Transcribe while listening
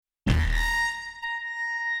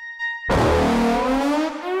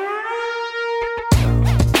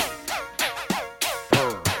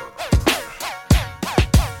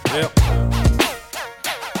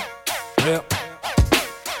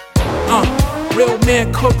Real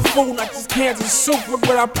men cook food, not just cans of soup. Look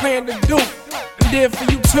what I plan to do, and did for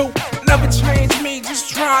you too. Never changed me, just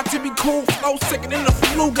trying to be cool. Flow sicker than the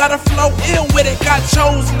flu, gotta flow ill with it. Got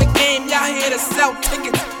chose in the game, y'all here to sell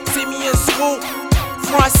tickets. See me in school,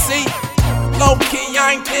 front seat. Low key,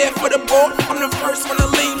 I ain't there for the board. I'm the first one to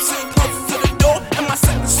leave, sitting closest to the door. In my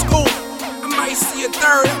second school, I might see a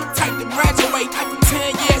third. I'm the type to graduate after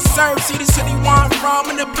 10 years served. See the city where I'm from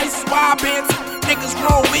and the places where I've been to. Niggas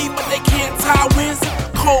roll weed, but they can't tie wins.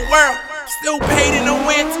 Cold world, still paid in the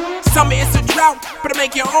winter. Summer it's a drought, better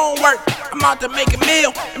make your own work. I'm out to make a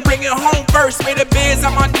meal and bring it home first. Made the beds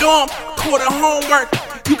at my dorm, quarter homework.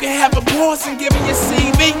 You can have a boss and give me your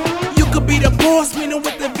CV. You could be the boss, meaning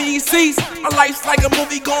with the VCs. My life's like a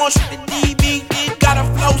movie going straight to DVD. Got a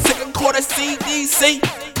flow, second quarter CDC.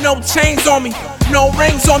 No chains on me, no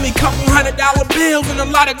rings on me. Couple $100 bills and a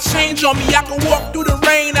lot of change on me. I can walk through the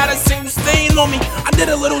rain, not a single stain on me. I did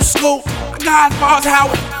a little school, I got as far as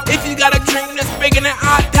Howard. If you got a dream that's bigger than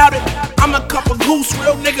I doubt it. I'm a cup of goose,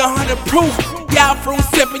 real nigga, 100 proof. Y'all fruit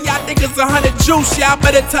sippin', y'all think it's 100 juice. Y'all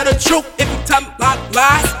better tell the truth if you tell a lot of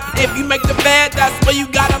lies. If you make the bad, that's where you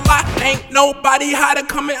gotta lie. Ain't nobody hotter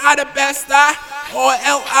coming out of Best Eye or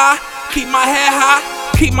L.I. Keep my head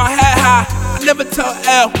high, keep my head high. I never tell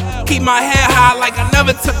L, keep my head high like I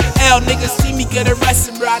never took an L. Niggas see me get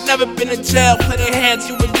arrested, bro, I never been in jail. Play their hands,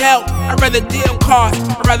 you were dealt. I'd rather deal cars,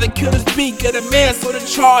 I'd rather kill this beat. Get a man, so the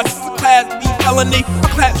charge, it's a class B felony. My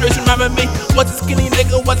class race remember me, was a skinny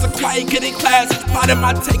nigga, was a quiet kid in class. It's part of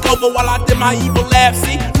my takeover while I did my evil laugh.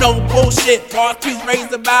 See, no bullshit, bars, please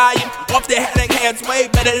raise the volume. Off their headache heads, way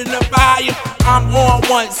better than the volume. I'm on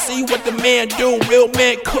one, see what the man do. Real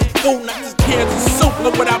men cook food, not just cans of soup.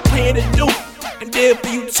 Look what I plan to do, and did for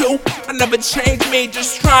you too. I never changed me,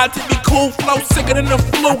 just trying to be cool. Flow sicker than the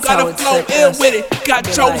flu, gotta flow ill with it. Got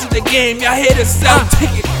chose in the game, y'all here to sell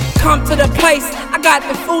tickets. Come to the place, I got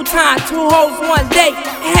the full time, 2 hoes one day,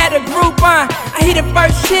 I had a group on. I hit the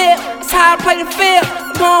first chill, it's how I play the field.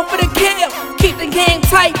 I'm going for the kill, keep the game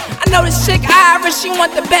tight. I know this chick Irish, she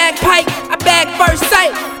want the bagpipe. I bag first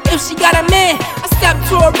sight, if she got a man, I step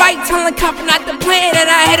to her right, telling Cuffin' not the plan. And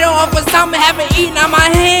I hit her off with something, haven't eaten on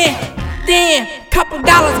my hand. Damn, couple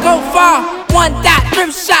dollars go far. 1 dot,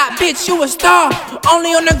 thrift shop, bitch, you a star.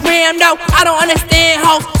 Only on the gram though, I don't understand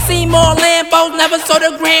hoes. See more Lambos, never saw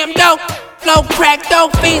the gram though. Flow crack though,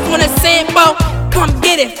 fiends wanna sample. Come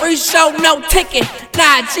get it, free show, no ticket.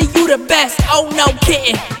 Naww G, you the best, oh no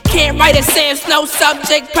kidding. Can't write a sentence, no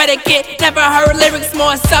subject, predicate. Never heard lyrics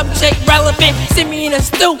more subject relevant. See me in a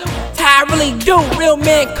stoop, that's how I really do. Real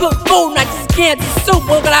men cook food, not just cans of soup.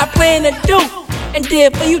 What I plan to do, and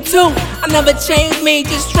did for you too. I never changed me,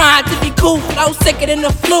 just trying to be cool. Flow sicker than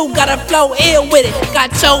the flu, gotta flow ill with it.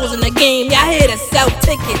 Got chose in the game, y'all here to sell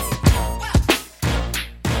tickets.